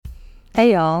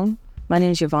Hey y'all, my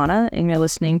name is Giovanna, and you're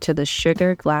listening to the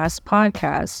Sugar Glass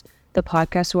Podcast, the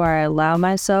podcast where I allow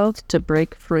myself to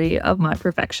break free of my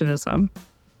perfectionism.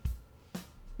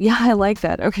 Yeah, I like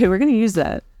that. Okay, we're gonna use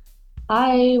that.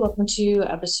 Hi, welcome to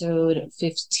episode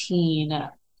 15.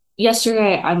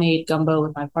 Yesterday, I made gumbo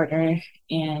with my partner,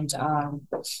 and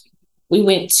we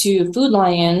went to Food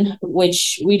Lion,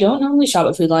 which we don't normally shop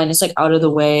at Food Lion. It's like out of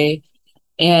the way.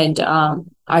 And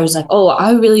I was like, oh,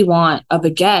 I really want a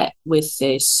baguette with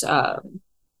this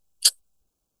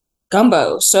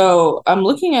gumbo. So I'm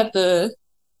looking at I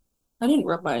didn't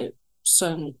rub my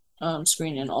sun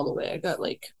screen in all the way. I got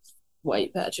like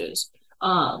white patches.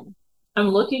 Um, I'm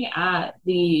looking at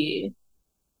the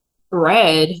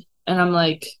bread, and I'm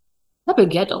like, that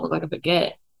baguette don't look like a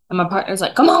baguette. And my partner's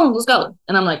like, come on, let's go.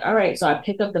 And I'm like, all right. So I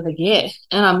pick up the baguette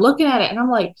and I'm looking at it and I'm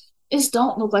like, this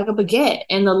don't look like a baguette.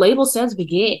 And the label says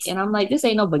baguette. And I'm like, this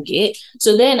ain't no baguette.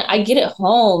 So then I get it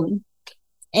home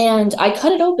and I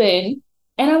cut it open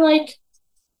and I'm like,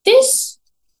 this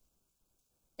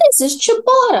this is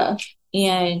ciabatta.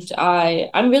 And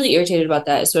I'm really irritated about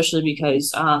that, especially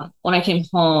because when I came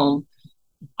home,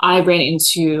 I ran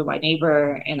into my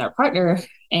neighbor and their partner,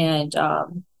 and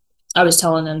I was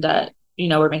telling them that,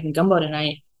 we're making gumbo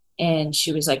tonight. And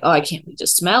she was like, oh, I can't wait to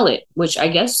smell it, which I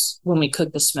guess when we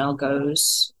cook, the smell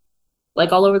goes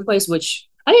like all over the place, which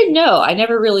I didn't know. I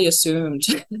never really assumed.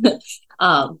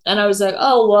 And I was like,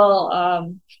 oh,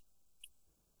 well,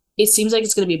 it seems like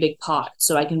it's going to be a big pot,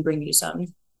 so I can bring you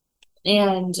some.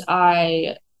 And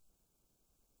I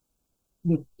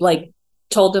like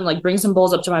told them, like, bring some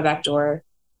bowls up to my back door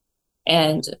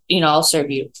and, I'll serve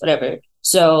you, whatever.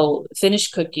 So finish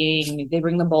cooking, they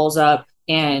bring the bowls up,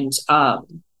 and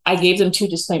I gave them two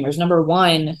disclaimers. Number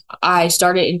one, I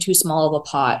started in too small of a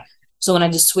pot. So when I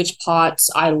just switched pots,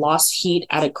 I lost heat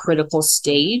at a critical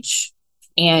stage.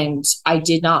 And I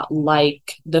did not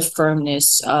like the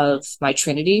firmness of my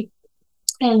Trinity.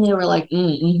 And they were like,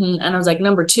 And I was like,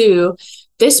 number two,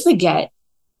 this baguette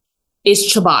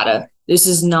is ciabatta. This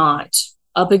is not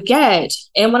a baguette.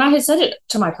 And when I had said it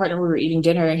to my partner, we were eating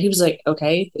dinner, and he was like,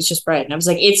 okay, it's just bread. And I was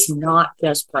like, it's not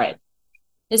just bread.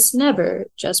 It's never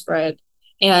just bread.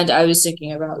 And I was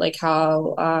thinking about like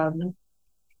how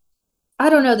I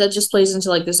don't know, that just plays into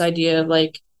like this idea of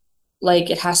like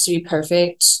it has to be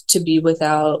perfect to be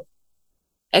without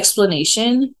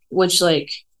explanation, which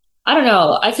like I don't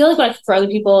know. I feel like for other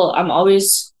people, I'm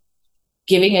always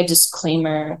giving a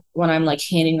disclaimer when I'm like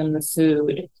handing them the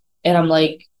food. And I'm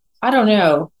like, I don't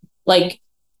know. Like,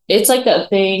 it's like that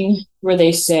thing where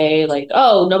they say, like,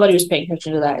 oh, nobody was paying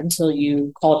attention to that until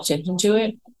you called attention to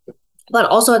it. But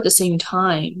also at the same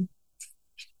time,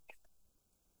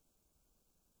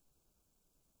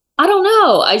 I don't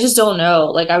know. I just don't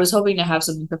know. Like, I was hoping to have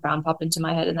something profound pop into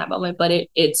my head in that moment, but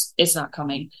it's not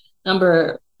coming.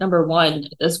 Number one,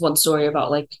 there's one story about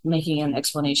like making an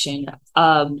explanation.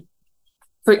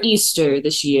 For Easter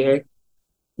this year,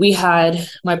 we had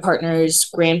my partner's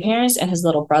grandparents and his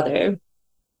little brother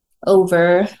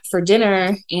over for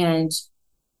dinner. And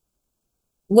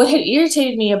what had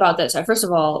irritated me about that time, first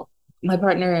of all, my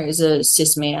partner is a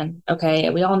cis man. Okay.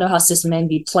 And we all know how cis men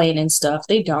be playing and stuff.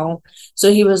 They don't.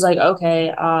 So he was like,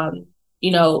 okay,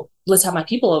 let's have my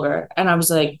people over. And I was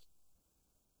like,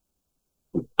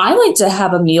 I like to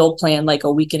have a meal plan like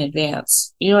a week in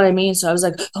advance. You know what I mean? So I was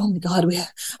like, oh my God,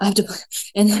 I have to,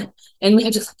 and we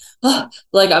have to,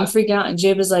 like, I'm freaking out. And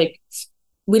Jay was like,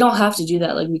 we don't have to do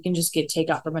that. Like, we can just get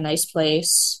takeout from a nice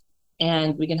place,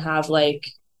 and we can have like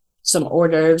some hors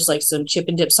d'oeuvres, like some chip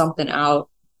and dip something out.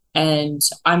 And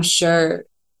I'm sure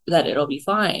that it'll be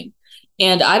fine.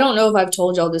 And I don't know if I've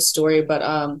told y'all this story, but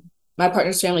my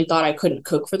partner's family thought I couldn't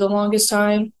cook for the longest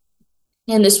time.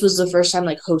 And this was the first time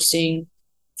like hosting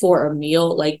for a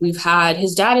meal. Like, we've had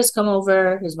his dad has come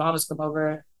over, his mom has come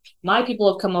over, my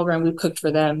people have come over, and we've cooked for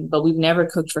them, but we've never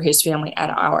cooked for his family at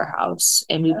our house.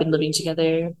 And we've been living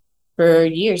together for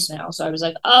years now. So I was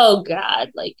like, oh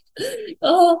God, like,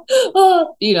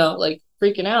 like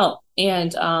freaking out.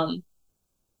 And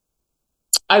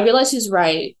I realized he's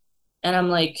right. And I'm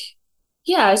like,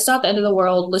 yeah, it's not the end of the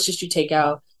world. Let's just do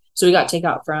takeout. So we got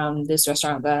takeout from this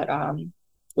restaurant that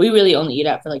we really only eat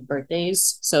at for like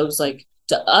birthdays. So it was like,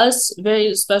 to us,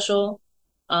 very special.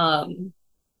 Um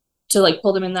to like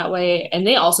pull them in that way. And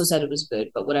they also said it was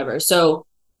good, but whatever. So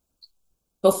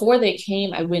before they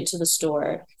came, I went to the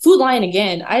store. Food Lion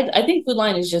again. I think Food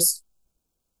Lion is just,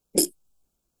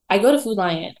 I go to Food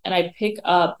Lion and I pick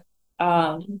up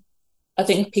I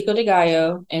think pico de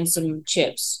gallo and some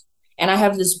chips. And I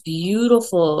have this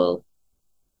beautiful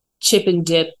chip and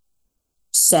dip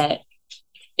set.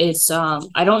 It's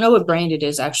I don't know what brand it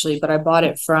is actually, but I bought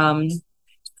it from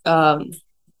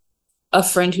a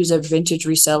friend who's a vintage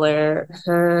reseller.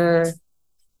 Her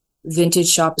vintage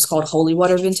shop is called Holy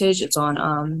Water Vintage. It's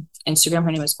on Instagram.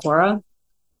 Her name is Cora.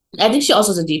 I think she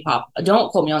also has a Depop. Don't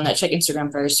quote me on that. Check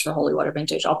Instagram first for Holy Water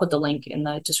Vintage. I'll put the link in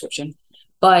the description.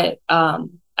 But I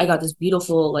got this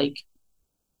beautiful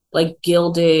like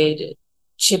gilded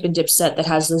chip and dip set that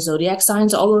has the zodiac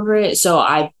signs all over it. So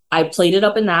I plated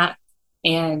up in that,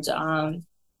 and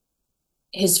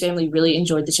his family really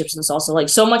enjoyed the chips and the salsa, like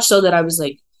so much so that I was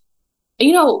like,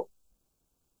 you know,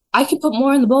 I could put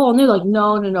more in the bowl, and they're like,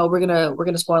 no, we're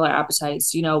gonna spoil our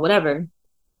appetites, you know, whatever.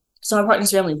 So my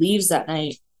partner's family leaves that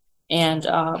night, and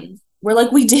we're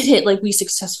like, we did it, like we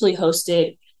successfully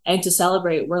hosted, and to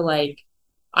celebrate, we're like,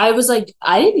 I was like,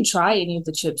 I didn't try any of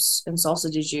the chips and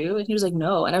salsa, did you? And he was like,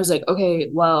 no. And I was like, okay,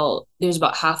 well, there's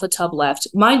about half a tub left.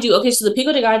 Mind you, okay, so the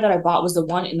pico de gallo that I bought was the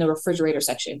one in the refrigerator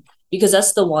section, because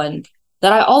that's the one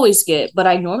that I always get, but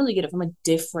I normally get it from a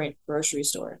different grocery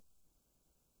store.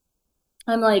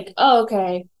 I'm like, oh,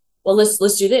 okay, well,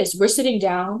 let's do this. We're sitting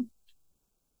down.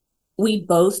 We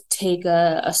both take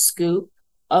a scoop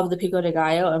of the pico de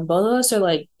gallo, and both of us are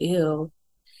like, ew.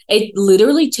 It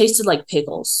literally tasted like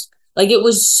pickles. Like it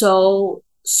was so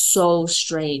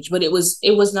strange, but it was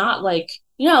not like,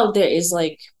 you know, there is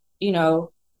like, you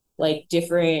know, like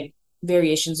different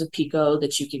variations of pico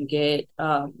that you can get.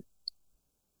 I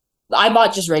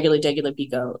bought just regular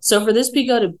pico. So for this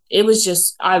pico, it was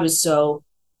just, I was so,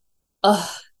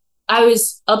 I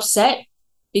was upset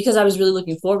because I was really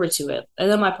looking forward to it. And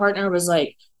then my partner was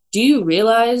like, do you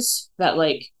realize that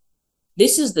like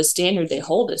this is the standard they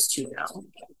hold us to now?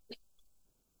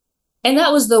 And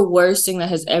that was the worst thing that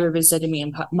has ever been said to me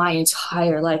in my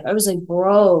entire life. I was like,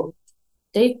 bro,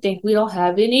 they think we don't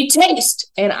have any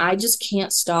taste. And I just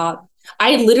can't stop.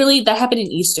 That happened in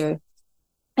Easter.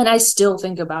 And I still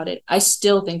think about it. I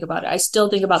still think about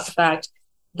the fact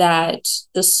that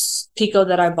this pico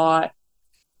that I bought,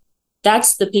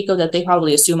 that's the pico that they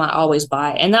probably assume I always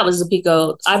buy. And that was the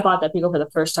pico, I bought that pico for the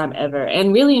first time ever.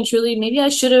 And really and truly, maybe I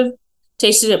should have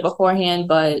tasted it beforehand,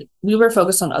 but we were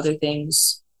focused on other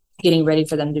things, getting ready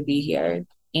for them to be here.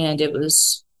 And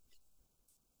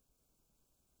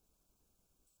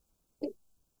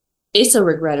it's a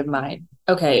regret of mine.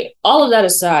 Okay, all of that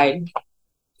aside,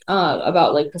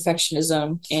 about like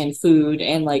perfectionism and food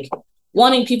and like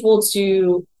wanting people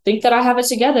to think that I have it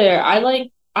together.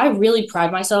 I really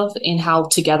pride myself in how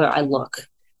together I look.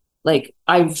 Like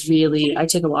I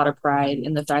take a lot of pride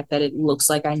in the fact that it looks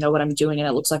like I know what I'm doing, and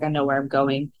it looks like I know where I'm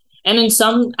going. And in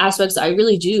some aspects, I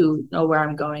really do know where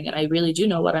I'm going, and I really do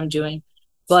know what I'm doing.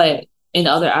 But in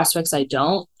other aspects, I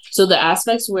don't. So the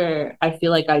aspects where I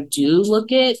feel like I do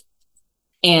look it,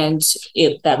 and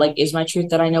that like is my truth,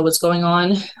 that I know what's going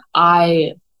on,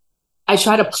 I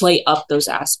try to play up those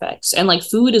aspects. And like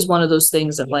food is one of those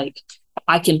things that like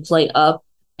I can play up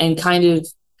and kind of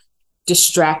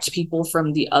distract people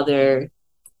from the other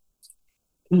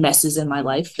messes in my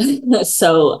life.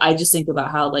 So I just think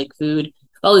about how like food,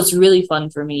 well, it's really fun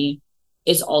for me,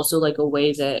 it's also like a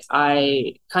way that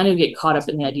I kind of get caught up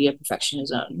in the idea of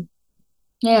perfectionism.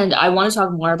 And I want to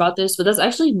talk more about this, but that's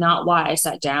actually not why I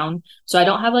sat down. So I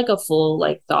don't have like a full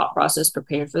like thought process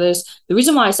prepared for this. The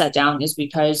reason why I sat down is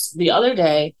because the other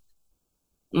day,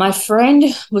 my friend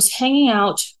was hanging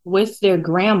out with their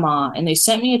grandma, and they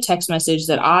sent me a text message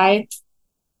that I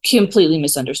completely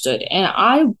misunderstood. And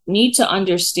I need to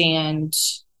understand,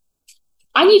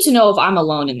 I need to know if I'm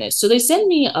alone in this. So they send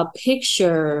me a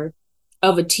picture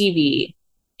of a TV,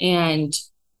 and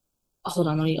hold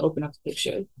on, let me open up the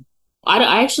picture.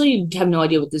 I actually have no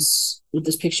idea what this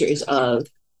picture is of.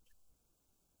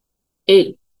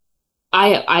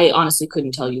 I honestly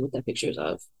couldn't tell you what that picture is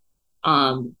of.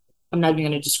 I'm not even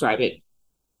going to describe it.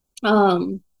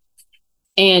 And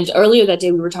earlier that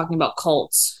day we were talking about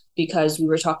cults, because we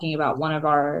were talking about one of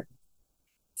our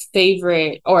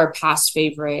favorite or past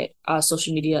favorite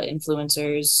social media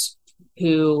influencers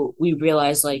who we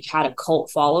realized like had a cult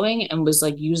following and was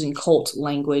like using cult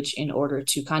language in order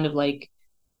to kind of like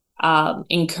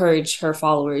encourage her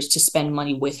followers to spend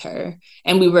money with her.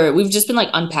 And we've just been like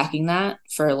unpacking that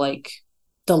for like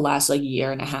the last like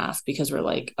year and a half, because we're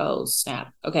like, oh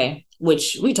snap, okay,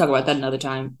 which we talk about that another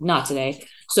time, not today.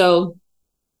 So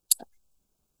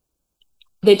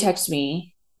they text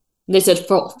me, they said,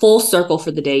 full circle for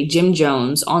the day, Jim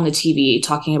Jones on the TV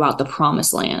talking about the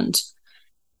promised land.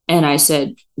 And I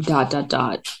said, ...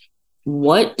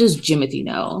 what does Jimothy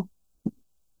know?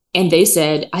 And they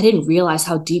said, I didn't realize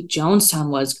how deep Jonestown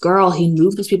was. Girl, he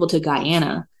moved his people to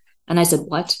Guyana. And I said,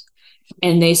 what?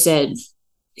 And they said,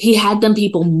 he had them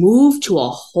people move to a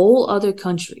whole other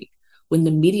country when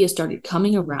the media started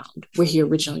coming around where he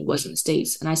originally was in the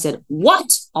States. And I said, what?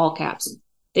 All caps.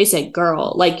 They said,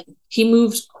 girl, like he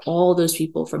moved all those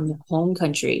people from the home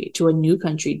country to a new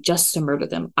country just to murder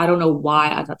them. I don't know why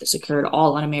I thought this occurred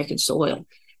all on American soil.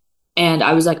 And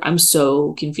I was like, I'm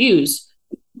so confused.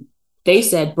 They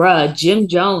said, bruh, Jim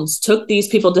Jones took these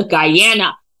people to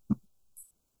Guyana.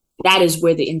 That is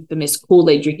where the infamous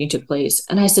Kool-Aid drinking took place.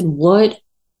 And I said, what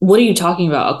are you talking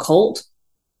about? A cult?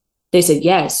 They said,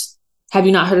 yes. Have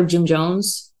you not heard of Jim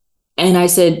Jones? And I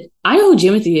said, I know who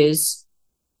Jimothy is,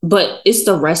 but it's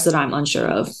the rest that I'm unsure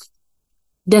of.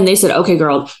 Then they said, okay,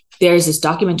 girl, there's this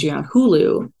documentary on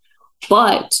Hulu,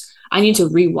 but I need to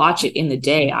rewatch it in the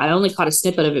day. I only caught a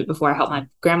snippet of it before I helped my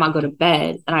grandma go to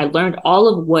bed. And I learned all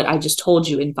of what I just told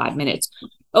you in 5 minutes.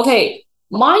 Okay,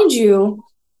 mind you,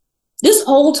 this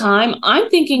whole time, I'm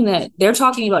thinking that they're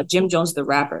talking about Jim Jones, the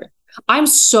rapper. I'm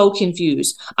so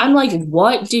confused. I'm like,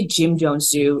 what did Jim Jones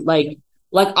do? Like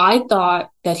I thought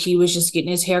that he was just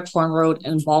getting his hair cornrowed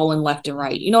and balling left and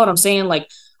right. You know what I'm saying? Like,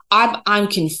 I'm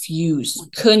confused.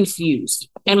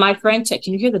 And my friend,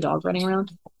 can you hear the dog running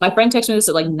around? My friend texted me this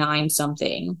at like 9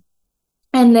 something.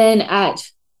 And then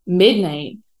at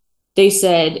midnight, they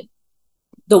said,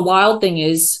 the wild thing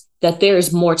is that there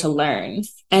is more to learn.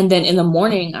 And then in the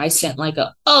morning, I sent like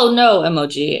a, oh no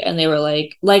emoji. And they were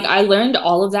like, I learned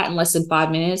all of that in less than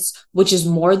 5 minutes, which is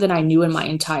more than I knew in my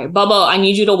entire, Bubba, I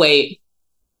need you to wait.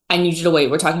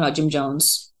 We're talking about Jim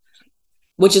Jones,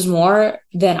 which is more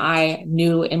than I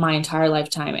knew in my entire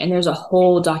lifetime. And there's a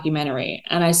whole documentary.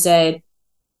 And I said,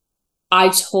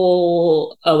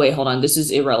 oh wait, hold on. This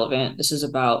is irrelevant. This is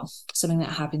about something that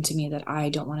happened to me that I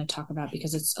don't want to talk about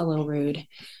because it's a little rude.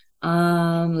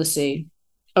 Let's see.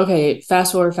 Okay,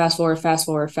 fast forward.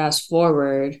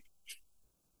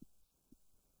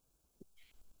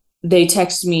 They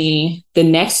text me the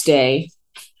next day.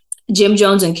 Jim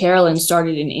Jones and Carolyn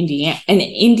started an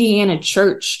Indiana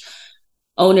church.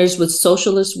 Owners with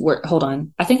socialist work. Hold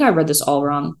on. I think I read this all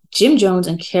wrong. Jim Jones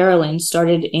and Carolyn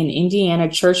started in Indiana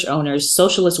church owners,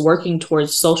 socialists working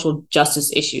towards social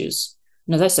justice issues.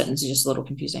 No, that sentence is just a little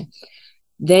confusing.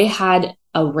 They had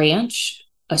a ranch,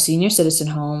 a senior citizen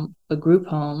home, a group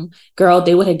home. Girl,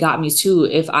 they would have got me too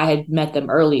if I had met them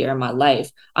earlier in my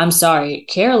life. I'm sorry.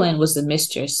 Carolyn was the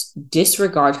mistress.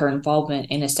 Disregard her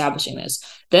involvement in establishing this.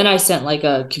 Then I sent like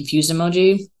a confused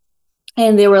emoji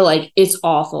and they were like, it's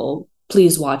awful.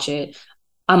 Please watch it.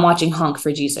 I'm watching Honk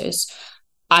for Jesus.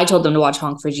 I told them to watch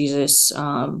Honk for Jesus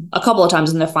a couple of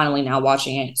times and they're finally now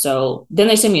watching it. So then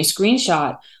they sent me a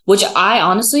screenshot, which I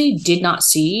honestly did not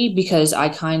see because I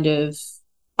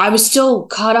was still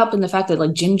caught up in the fact that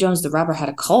like Jim Jones, the rapper, had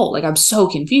a cult. Like I'm so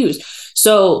confused.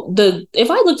 So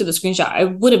if I looked at the screenshot,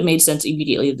 it would have made sense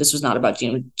immediately that this was not about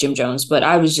Jim Jones, but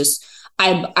I was just,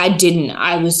 I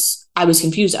was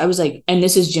confused. I was like, and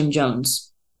this is Jim Jones,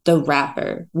 the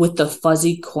rapper with the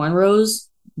fuzzy cornrows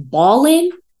ballin'.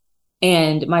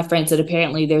 And my friend said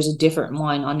apparently there's a different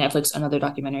one on Netflix, another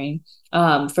documentary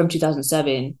from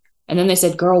 2007. And then they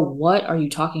said, girl, what are you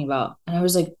talking about? And I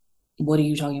was like, what are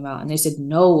you talking about? And they said,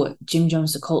 no, Jim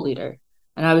Jones, the cult leader.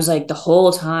 And I was like, the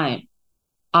whole time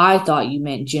I thought you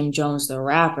meant Jim Jones, the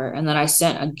rapper. And then I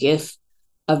sent a GIF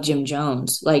of Jim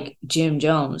Jones, like Jim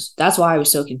Jones. That's why I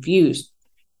was so confused.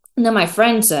 And then my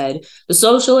friend said, the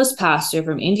socialist pastor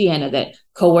from Indiana that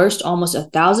coerced almost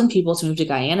 1,000 people to move to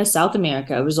Guyana, South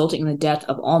America, resulting in the death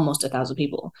of almost 1,000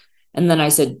 people. And then I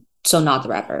said, so not the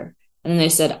rapper. And then they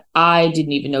said, I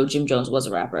didn't even know Jim Jones was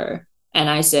a rapper. And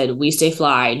I said, we stay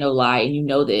fly, no lie, and you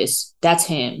know this. That's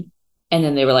him. And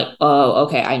then they were like, oh,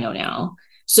 okay, I know now.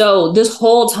 So this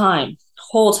whole time,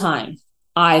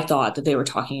 I thought that they were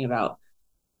talking about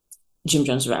Jim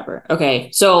Jones, the rapper. Okay,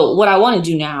 so what I want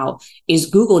to do now is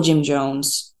Google Jim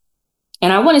Jones,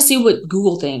 and I want to see what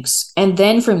Google thinks. And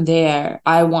then from there,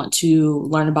 I want to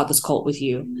learn about this cult with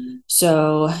you.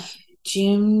 So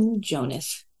Jim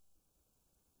Jones.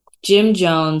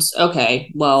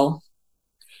 Okay, well,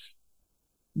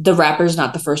 the rapper's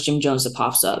not the first Jim Jones that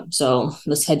pops up. So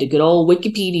let's head to good old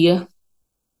Wikipedia.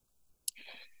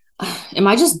 Am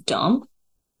I just dumb?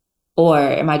 Or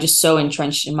am I just so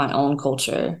entrenched in my own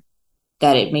culture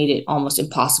that it made it almost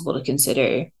impossible to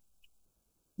consider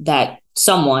that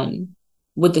someone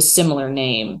with a similar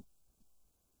name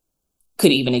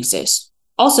could even exist?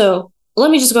 Also, let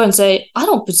me just go ahead and say, I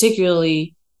don't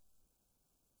particularly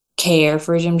care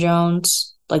for Jim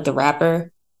Jones, like the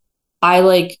rapper. I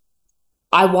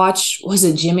watched, was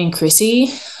it Jim and Chrissy?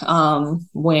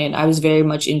 When I was very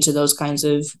much into those kinds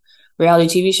of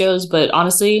reality TV shows, but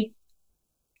honestly,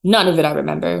 none of it I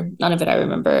remember.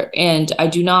 And I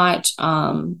do not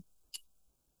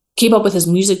keep up with his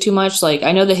music too much. Like,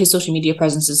 I know that his social media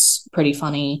presence is pretty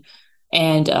funny,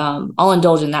 and I'll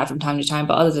indulge in that from time to time.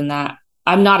 But other than that,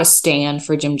 I'm not a stan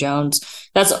for Jim Jones.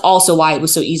 That's also why it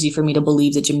was so easy for me to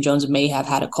believe that Jim Jones may have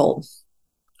had a cult.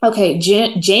 Okay,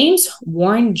 James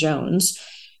Warren Jones,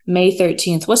 May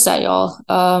 13th. What's that, y'all?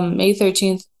 May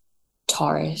 13th,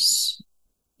 Taurus.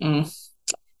 May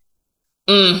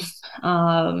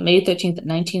 13th,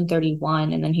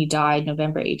 1931, and then he died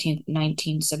November 18th,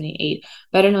 1978.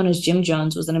 Better known as Jim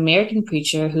Jones, was an American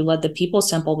preacher who led the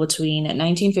People's Temple between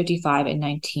 1955 and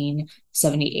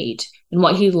 1978. In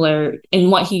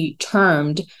what he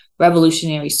termed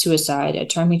revolutionary suicide, a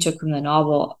term he took from the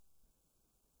novel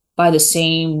by the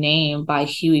same name by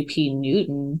Huey P.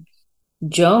 Newton.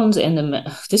 Jones and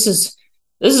this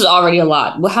is already a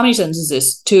lot. Well, how many sentences is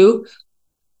this? 2.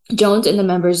 Jones and the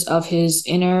members of his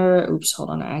inner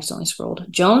I accidentally scrolled.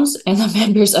 Jones and the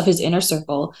members of his inner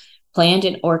circle planned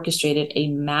and orchestrated a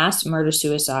mass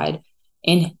murder-suicide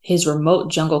in his remote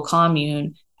jungle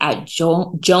commune at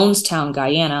Jonestown,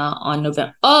 Guyana on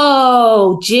November.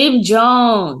 Oh, Jim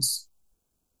Jones.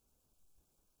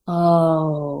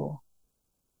 Oh.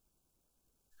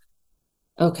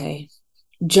 Okay.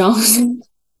 Jones.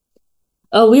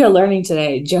 Oh, we are learning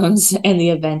today. Jones and the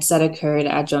events that occurred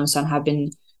at Jonestown have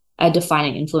been a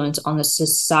defining influence on the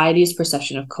society's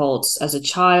perception of cults. As a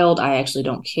child, I actually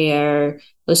don't care.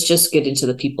 Let's just get into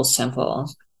the People's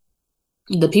Temple.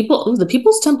 The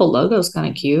People's Temple logo is kind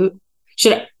of cute.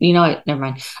 You know what? Never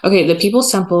mind. Okay, the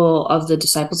People's Temple of the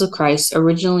Disciples of Christ,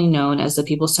 originally known as the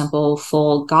People's Temple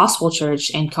Full Gospel Church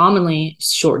and commonly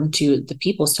shortened to the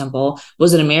People's Temple,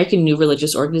 was an American new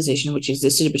religious organization which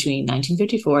existed between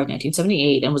 1954 and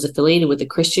 1978 and was affiliated with the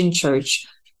Christian Church,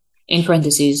 in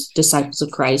parentheses, Disciples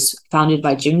of Christ, founded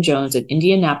by Jim Jones in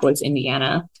Indianapolis,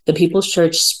 Indiana. The People's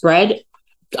Temple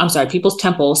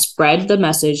spread the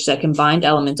message that combined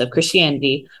elements of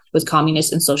Christianity with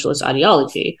communist and socialist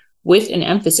ideology, with an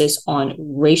emphasis on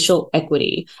racial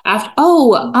equity. My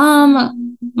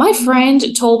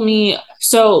friend told me,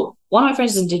 so one of my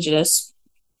friends is Indigenous,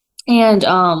 and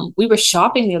we were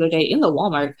shopping the other day in the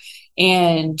Walmart,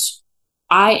 and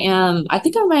I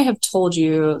think I might have told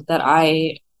you that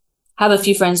I have a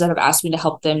few friends that have asked me to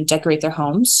help them decorate their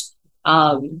homes,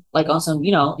 like on some,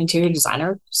 interior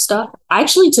designer stuff.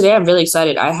 Today I'm really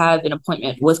excited. I have an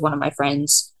appointment with one of my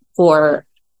friends for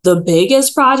the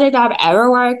biggest project I've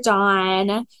ever worked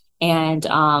on. And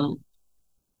I'll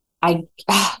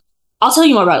tell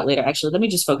you more about it later, actually. Let me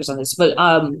just focus on this. But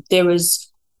there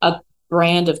was a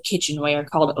brand of kitchenware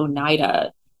called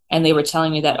Oneida, and they were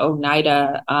telling me that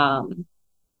Oneida,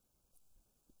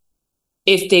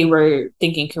 if they were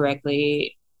thinking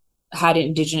correctly, had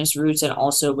Indigenous roots and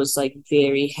also was like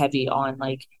very heavy on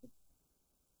like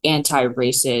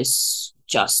anti-racist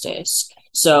justice.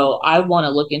 So I want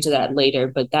to look into that later,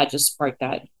 but that just sparked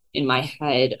that in my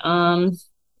head.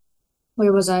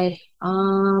 Where was I?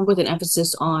 With an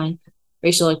emphasis on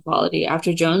racial equality.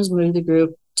 After Jones moved the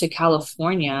group to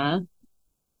California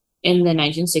in the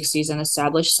 1960s and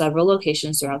established several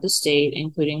locations throughout the state,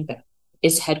 including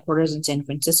its headquarters in San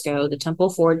Francisco, the temple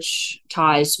forged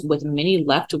ties with many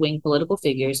left-wing political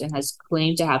figures and has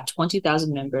claimed to have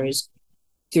 20,000 members,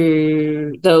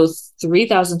 though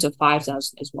 3,000 to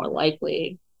 5,000 is more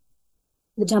likely.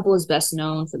 The temple is best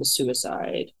known for the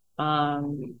suicide.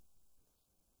 The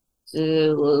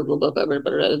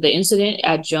incident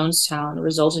at Jonestown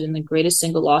resulted in the greatest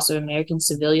single loss of American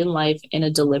civilian life in a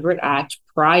deliberate act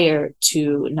prior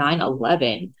to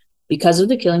 9/11. Because of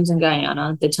the killings in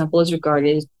Guyana, the temple is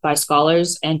regarded by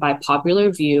scholars and by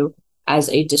popular view as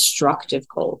a destructive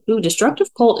cult. Ooh,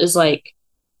 destructive cult is like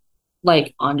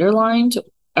underlined.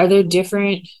 Are there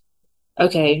different?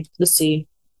 Okay, let's see.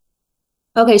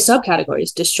 Okay,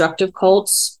 subcategories: destructive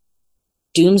cults,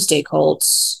 doomsday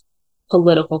cults,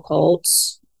 political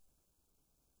cults.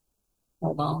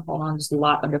 Hold on. There's a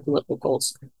lot under political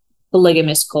cults.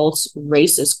 Polygamous cults,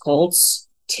 racist cults,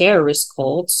 terrorist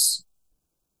cults,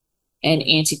 and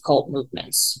anti-cult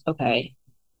movements. Okay,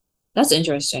 that's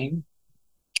interesting.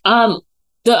 Also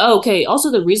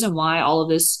the reason why all of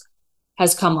this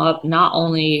has come up, not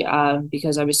only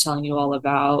because I was telling you all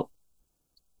about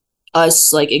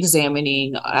us like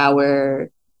examining our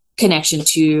connection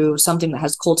to something that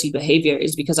has culty behavior,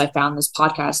 is because I found this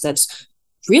podcast that's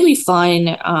really fun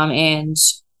and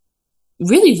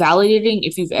really validating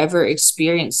if you've ever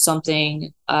experienced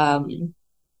something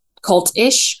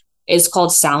cult-ish. It's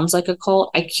called Sounds Like a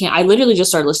Cult. I literally just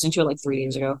started listening to it like 3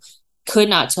 days ago. Could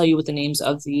not tell you what the names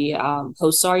of the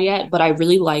hosts are yet, but I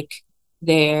really like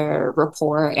their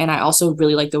rapport, and I also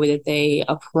really like the way that they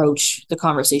approach the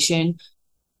conversation.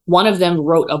 One of them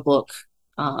wrote a book,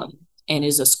 and and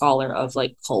is a scholar of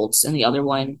like cults, and the other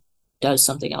one does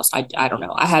something else. I don't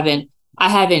know. I haven't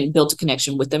built a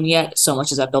connection with them yet, so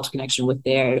much as I've built a connection with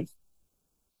their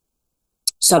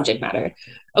subject matter.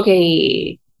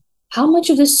 Okay, how much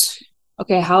of this?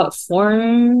 Okay, how it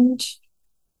formed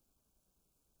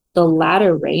the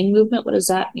latter rain movement. What does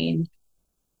that mean?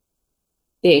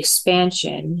 The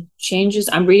expansion changes.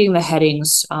 I'm reading the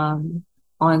headings on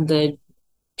the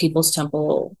People's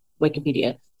Temple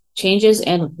Wikipedia. Changes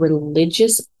and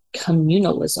religious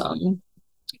communalism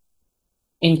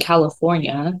in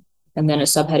California, and then a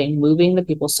subheading: moving the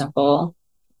People's Temple.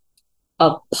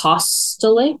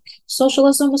 Apostolic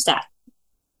socialism. What's that?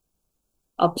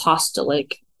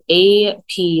 Apostolic.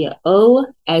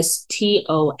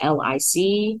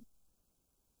 APOSTOLIC.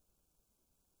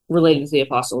 Related to the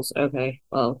apostles. Okay,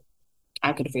 well,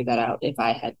 I could have figured that out if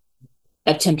I had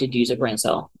attempted to use a brain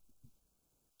cell.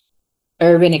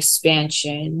 Urban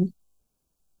expansion.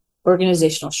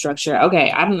 Organizational structure.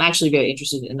 Okay, I'm actually very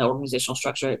interested in the organizational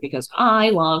structure because I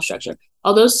love structure.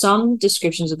 Although some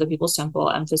descriptions of the People's Temple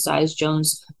emphasize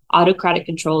Jones' autocratic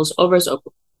controls over his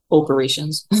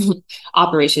operations,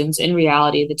 in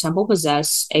reality, the temple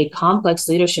possessed a complex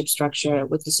leadership structure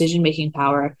with decision-making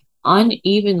power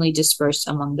unevenly dispersed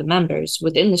among the members.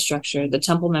 Within the structure, the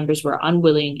temple members were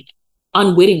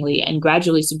unwittingly and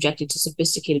gradually subjected to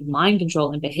sophisticated mind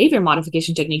control and behavior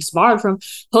modification techniques borrowed from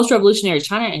post-revolutionary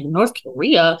China and North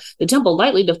Korea. The temple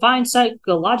lightly defined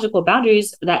psychological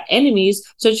boundaries that enemies,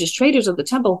 such as traitors of the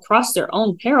temple, crossed their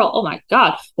own peril. Oh my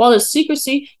God. While the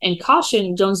secrecy and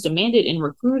caution Jones demanded in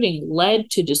recruiting led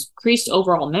to decreased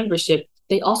overall membership,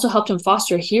 they also helped him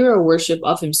foster hero worship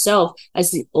of himself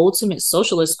as the ultimate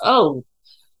socialist. Oh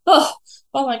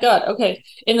my God. Okay.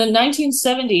 In the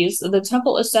 1970s, the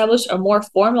temple established a more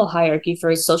formal hierarchy for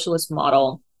a socialist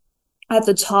model. At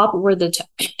the top were the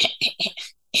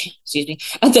excuse me.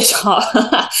 At the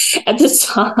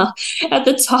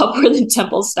top were the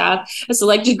temple staff, a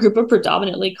selected group of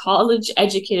predominantly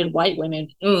college-educated white women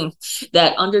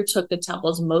that undertook the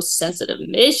temple's most sensitive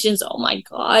missions. Oh my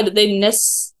God. They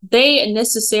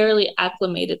necessarily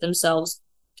acclimated themselves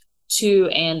to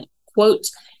an, quote,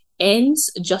 ends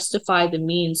justify the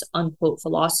means, unquote,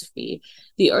 philosophy.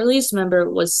 The earliest member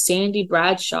was Sandy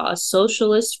Bradshaw, a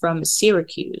socialist from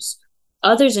Syracuse.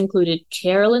 Others included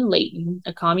Carolyn Layton,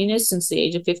 a communist since the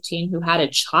age of 15 who had a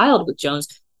child with Jones.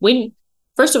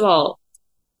 First of all,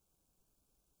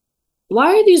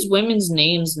 why are these women's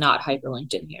names not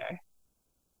hyperlinked in here?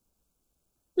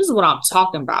 This is what I'm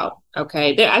talking about,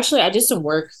 okay? I did some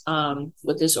work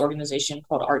with this organization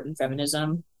called Art and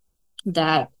Feminism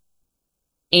that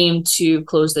aim to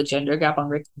close the gender gap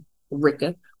on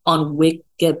Wikipedia,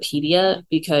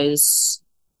 because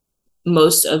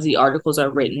most of the articles are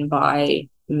written by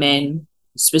men,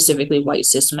 specifically white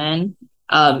cis men,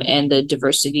 and the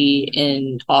diversity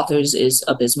in authors is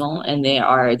abysmal. And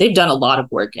they've done a lot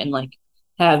of work and like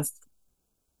have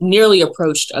nearly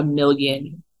approached 1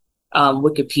 million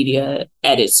Wikipedia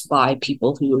edits by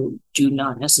people who do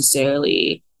not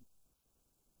necessarily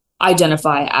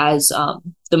identify as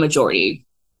the majority.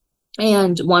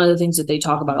 And one of the things that they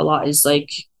talk about a lot is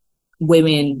like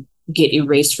women get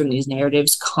erased from these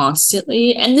narratives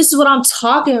constantly. And this is what I'm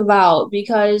talking about,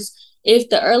 because if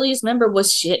the earliest member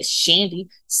was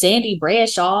Sandy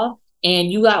Bradshaw,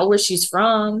 and you got where she's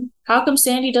from, how come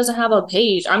Sandy doesn't have a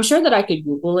page? I'm sure that I could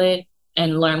Google it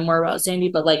and learn more about Sandy,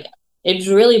 but like it's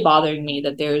really bothering me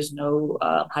that there is no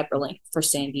hyperlink for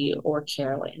Sandy or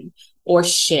Carolyn or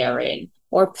Sharon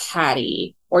or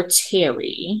Patty or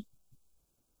Terry.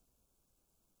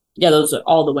 Yeah, those are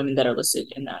all the women that are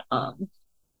listed in that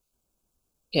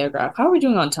paragraph. How are we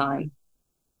doing on time?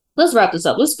 Let's wrap this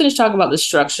up. Let's finish talking about the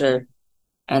structure,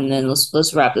 and then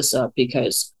let's wrap this up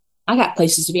because I got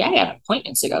places to be. I got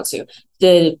appointments to go to.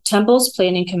 The Temple's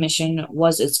Planning Commission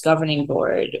was its governing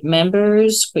board.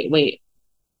 Members,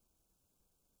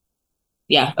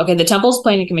 yeah, okay. The Temple's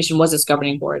Planning Commission was its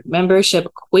governing board.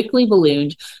 Membership quickly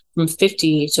ballooned from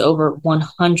 50 to over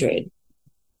 100.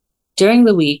 During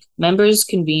the week, members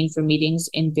convened for meetings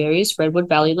in various Redwood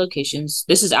Valley locations.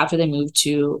 This is after they moved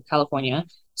to California,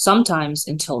 sometimes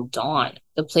until dawn.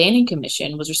 The Planning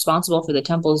Commission was responsible for the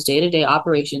temple's day-to-day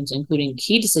operations, including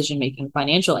key decision-making,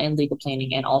 financial and legal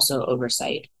planning, and also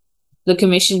oversight. The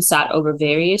commission sat over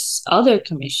various other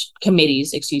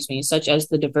committees, such as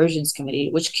the Diversions Committee,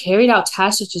 which carried out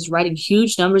tasks such as writing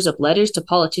huge numbers of letters to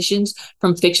politicians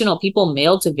from fictional people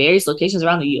mailed to various locations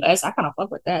around the U.S. I kind of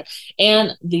fuck with that.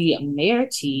 And the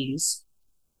Emerities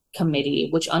Committee,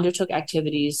 which undertook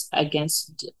activities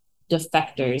against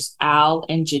defectors, Al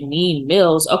and Janine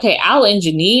Mills. Okay, Al and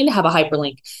Janine have a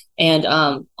hyperlink. And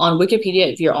on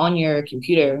Wikipedia, if you're on your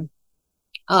computer,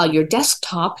 your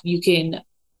desktop, you can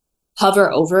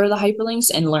hover over the hyperlinks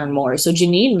and learn more. So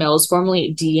Janine Mills,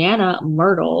 formerly Deanna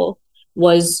Myrtle,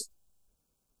 was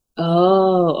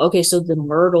okay. So the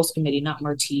Myrtles Committee, not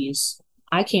Mertiz.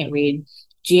 I can't read.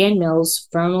 Jan Mills,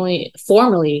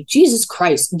 formerly Jesus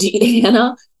Christ,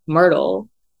 Deanna Myrtle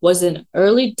was an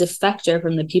early defector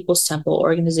from the People's Temple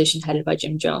organization headed by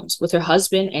Jim Jones. With her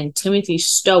husband and Timothy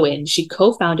Stowen, she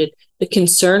co-founded the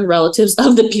Concerned Relatives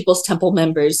of the People's Temple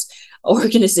Members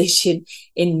organization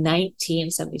in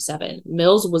 1977.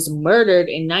 Mills was murdered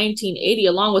in 1980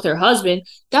 along with her husband.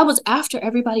 That was after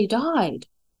everybody died.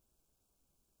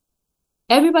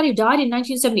 Everybody died in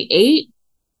 1978,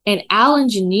 and Al and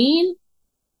Janine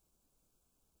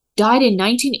died in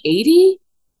 1980?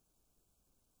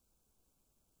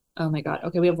 Oh my God.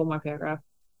 Okay, we have one more paragraph.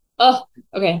 Oh,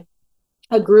 okay.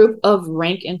 A group of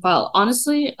rank and file.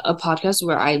 Honestly, a podcast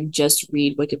where I just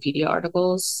read Wikipedia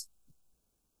articles.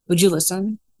 Would you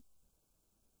listen?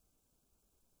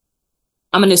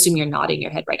 I'm going to assume you're nodding your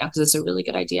head right now because it's a really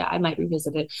good idea. I might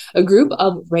revisit it. A group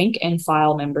of rank and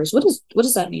file members. What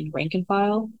does that mean, rank and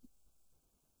file?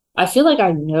 I feel like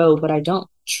I know, but I don't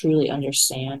truly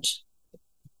understand.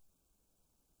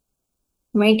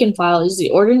 Rank and file is the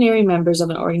ordinary members of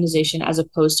an organization as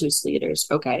opposed to its leaders.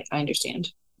 Okay, I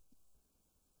understand.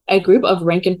 A group of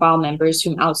rank and file members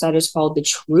whom outsiders called the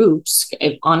troops,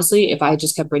 if I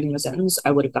just kept reading the sentence,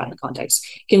 I would have gotten the context,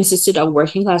 consisted of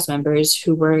working class members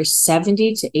who were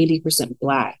 70 to 80%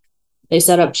 Black. They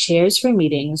set up chairs for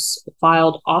meetings,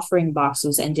 filed offering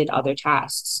boxes, and did other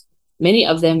tasks. Many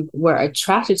of them were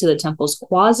attracted to the temple's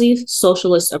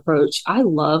quasi-socialist approach. I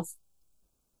love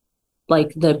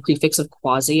like the prefix of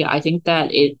quasi. I think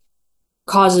that it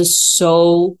causes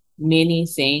so many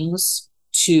things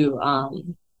to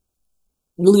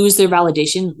lose their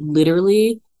validation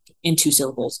literally in 2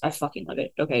 syllables. I fucking love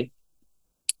it. Okay.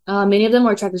 Many of them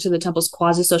were attracted to the temple's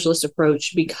quasi-socialist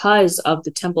approach because of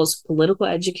the temple's political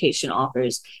education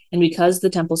offers and because the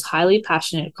temple's highly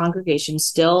passionate congregation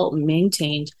still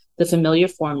maintained the familiar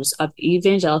forms of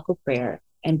evangelical prayer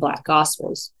and Black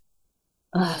gospels.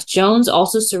 Jones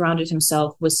also surrounded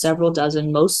himself with several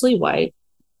dozen mostly white,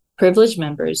 privileged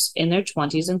members in their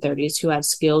 20s and 30s who had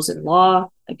skills in law,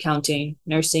 accounting,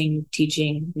 nursing,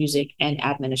 teaching, music, and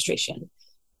administration.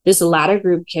 This latter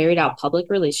group carried out public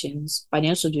relations,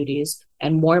 financial duties,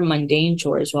 and more mundane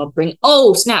chores while bringing...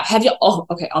 Oh, snap!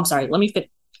 Okay, I'm sorry. Let me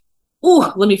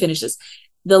finish this.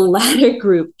 The latter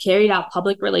group carried out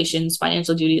public relations,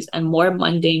 financial duties, and more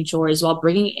mundane chores while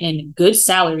bringing in good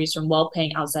salaries from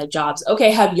well-paying outside jobs.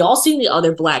 Okay, have y'all seen The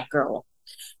Other Black Girl?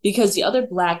 Because The Other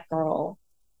Black Girl,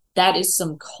 that is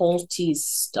some culty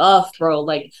stuff, bro.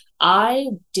 Like, I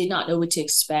did not know what to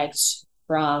expect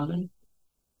from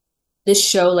this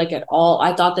show, like, at all.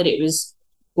 I thought that it was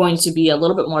going to be a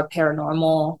little bit more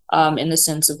paranormal, in the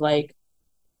sense of, like,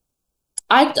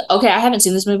 I haven't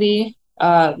seen this movie.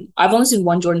 I've only seen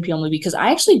one Jordan Peele movie because I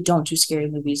actually don't do scary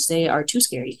movies. They are too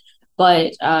scary.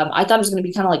 But I thought it was going to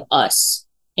be kind of like Us.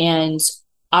 And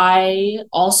I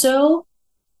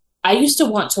used to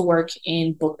want to work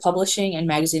in book publishing and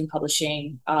magazine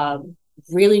publishing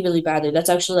really, really badly. That's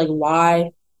actually like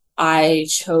why I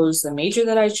chose the major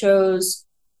that I chose.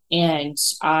 And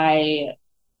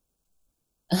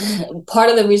part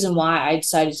of the reason why I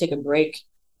decided to take a break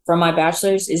from my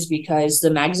bachelor's is because the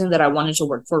magazine that I wanted to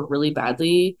work for really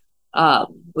badly,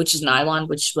 which is Nylon,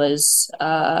 which is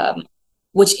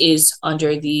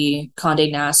under the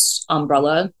Condé Nast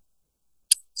umbrella,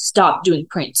 stopped doing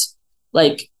print.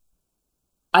 Like,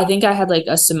 I think I had like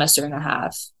a semester and a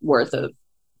half worth of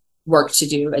work to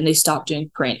do, and they stopped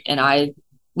doing print. And I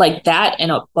like that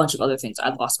and a bunch of other things.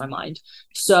 I lost my mind.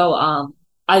 So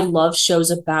I love shows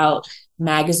about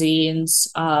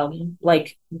magazines,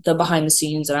 like the behind the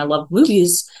scenes, and I love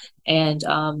movies and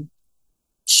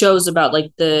shows about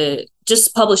like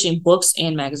just publishing books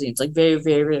and magazines, like very,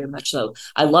 very, very much so.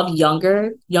 I love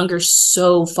Younger,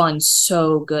 so fun,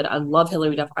 so good. I love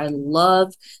Hilary Duff. I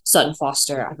love Sutton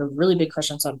Foster. I have a really big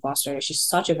crush on Sutton Foster. She's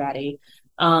such a baddie.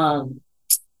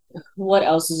 What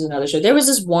else is another show? There was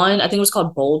this one, I think it was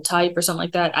called Bold Type or something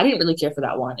like that. I didn't really care for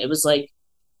that one. It was like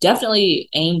definitely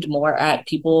aimed more at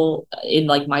people in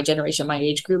like my generation, my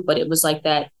age group, but it was like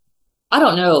that, I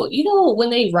don't know, you know,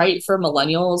 when they write for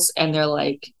millennials and they're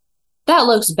like, that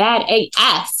looks bad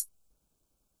AF.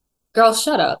 Girl,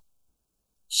 shut up.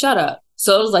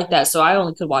 So it was like that. So I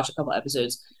only could watch a couple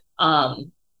episodes.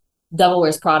 Devil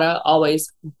Wears Prada,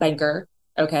 always banker.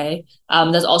 Okay.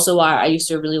 That's also why I used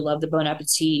to really love the Bon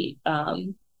Appetit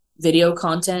video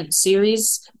content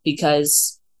series,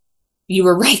 because you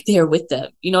were right there with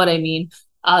them. You know what I mean?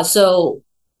 So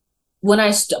when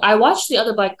I watched The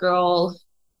Other Black Girl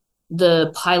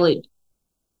the pilot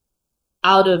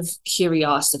out of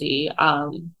curiosity,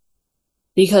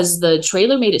 because the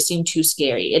trailer made it seem too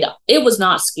scary. It was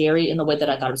not scary in the way that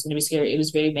I thought it was going to be scary. It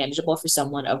was very manageable for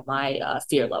someone of my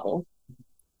fear level.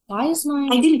 Why is my...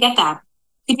 I didn't get that.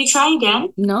 Could you try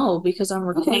again? No, because I'm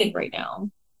recording right now.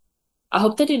 I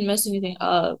hope that didn't mess anything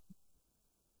up.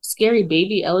 Scary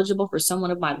baby eligible for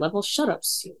someone of my level? Shut up,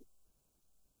 Siri.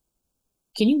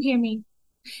 Can you hear me?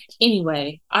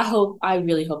 Anyway, I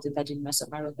really hope that didn't mess up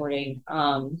my recording.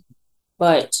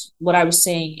 But what I was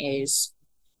saying is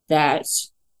that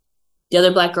the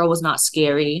other black girl was not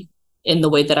scary in the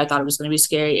way that I thought it was going to be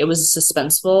scary. It was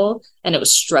suspenseful and it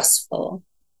was stressful,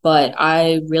 but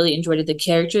I really enjoyed it. The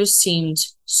characters seemed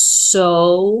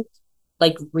so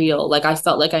like real. Like I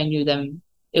felt like I knew them.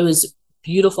 It was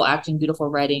beautiful acting, beautiful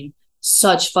writing,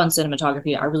 such fun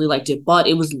cinematography. I really liked it, but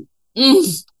it was,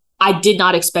 I did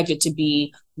not expect it to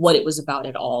be what it was about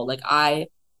at all. Like I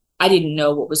didn't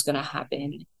know what was going to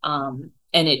happen.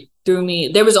 And it threw me.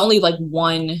 There was only like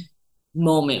one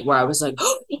moment where I was like,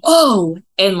 oh,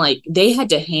 and like they had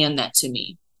to hand that to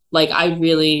me. Like I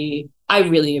really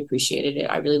appreciated it.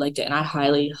 I really liked it. And I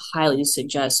highly, highly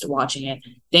suggest watching it.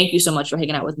 Thank you so much for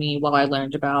hanging out with me while I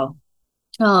learned about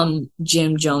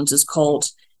Jim Jones's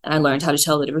cult. And I learned how to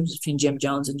tell the difference between Jim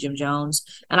Jones and Jim Jones.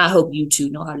 And I hope you too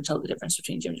know how to tell the difference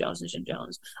between Jim Jones and Jim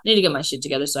Jones. I need to get my shit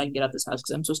together so I can get out this house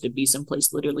because I'm supposed to be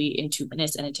someplace literally in 2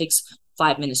 minutes. And it takes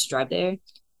 5 minutes to drive there.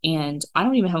 And I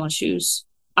don't even have on shoes.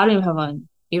 I don't even have on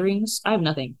earrings. I have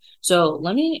nothing. So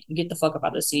let me get the fuck up out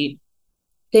of the seat.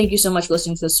 Thank you so much for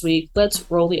listening to this week. Let's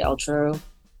roll the outro.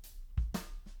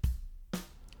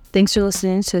 Thanks for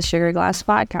listening to the Sugar Glass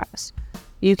Podcast.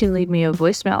 You can leave me a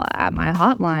voicemail at my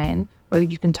hotline, or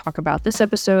you can talk about this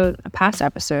episode, a past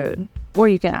episode, or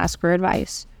you can ask for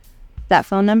advice. That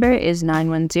phone number is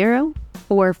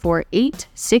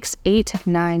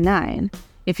 910-448-6899.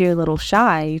 If you're a little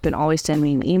shy, you can always send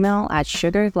me an email at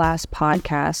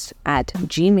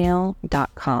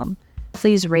sugarglasspodcast@gmail.com.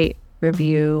 Please rate,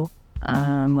 review,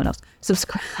 what else?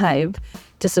 Subscribe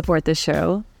to support the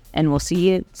show, and we'll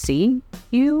see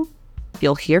you.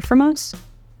 You'll hear from us.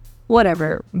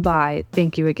 Whatever. Bye.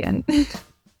 Thank you again.